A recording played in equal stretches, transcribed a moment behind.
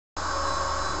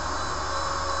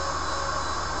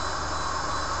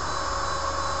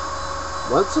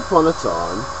Once upon a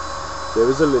time, there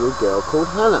was a little girl called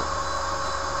Hannah.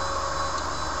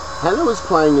 Hannah was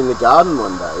playing in the garden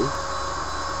one day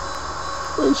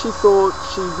when she thought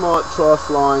she might try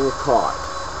flying a kite.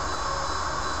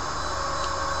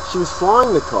 She was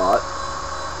flying the kite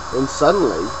when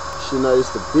suddenly she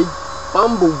noticed a big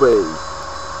bumblebee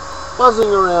buzzing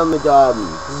around the garden.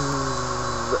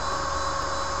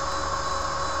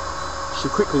 She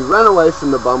quickly ran away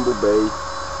from the bumblebee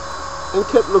and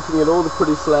kept looking at all the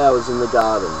pretty flowers in the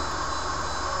garden.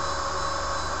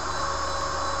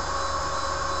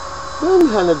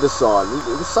 Then Hannah decided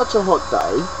it was such a hot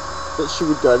day that she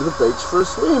would go to the beach for a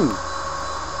swim.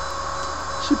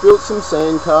 She built some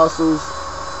sand castles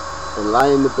and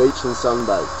lay in the beach and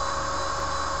sunbathed.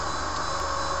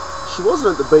 She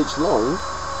wasn't at the beach long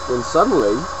when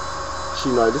suddenly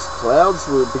she noticed clouds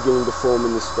were beginning to form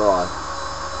in the sky.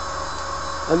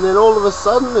 And then all of a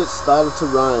sudden it started to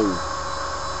rain.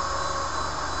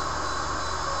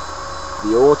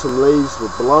 The autumn leaves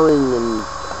were blowing and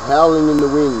howling in the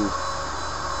wind.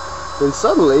 Then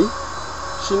suddenly,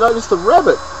 she noticed a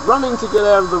rabbit running to get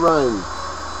out of the rain.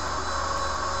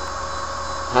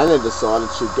 Hannah decided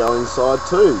she'd go inside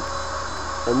too.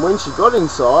 And when she got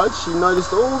inside, she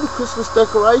noticed all the Christmas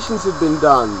decorations had been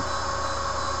done.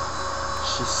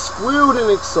 She squealed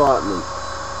in excitement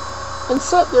and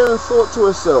sat there and thought to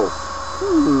herself,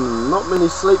 not many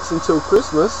sleeps until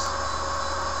Christmas.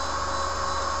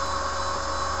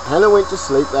 Hannah went to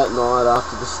sleep that night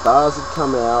after the stars had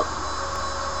come out,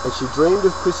 and she dreamed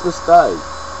of Christmas Day,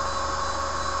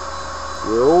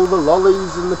 with all the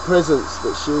lollies and the presents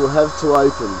that she will have to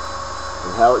open,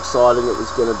 and how exciting it was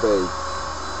going to be.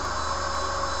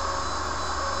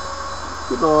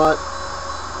 Good night.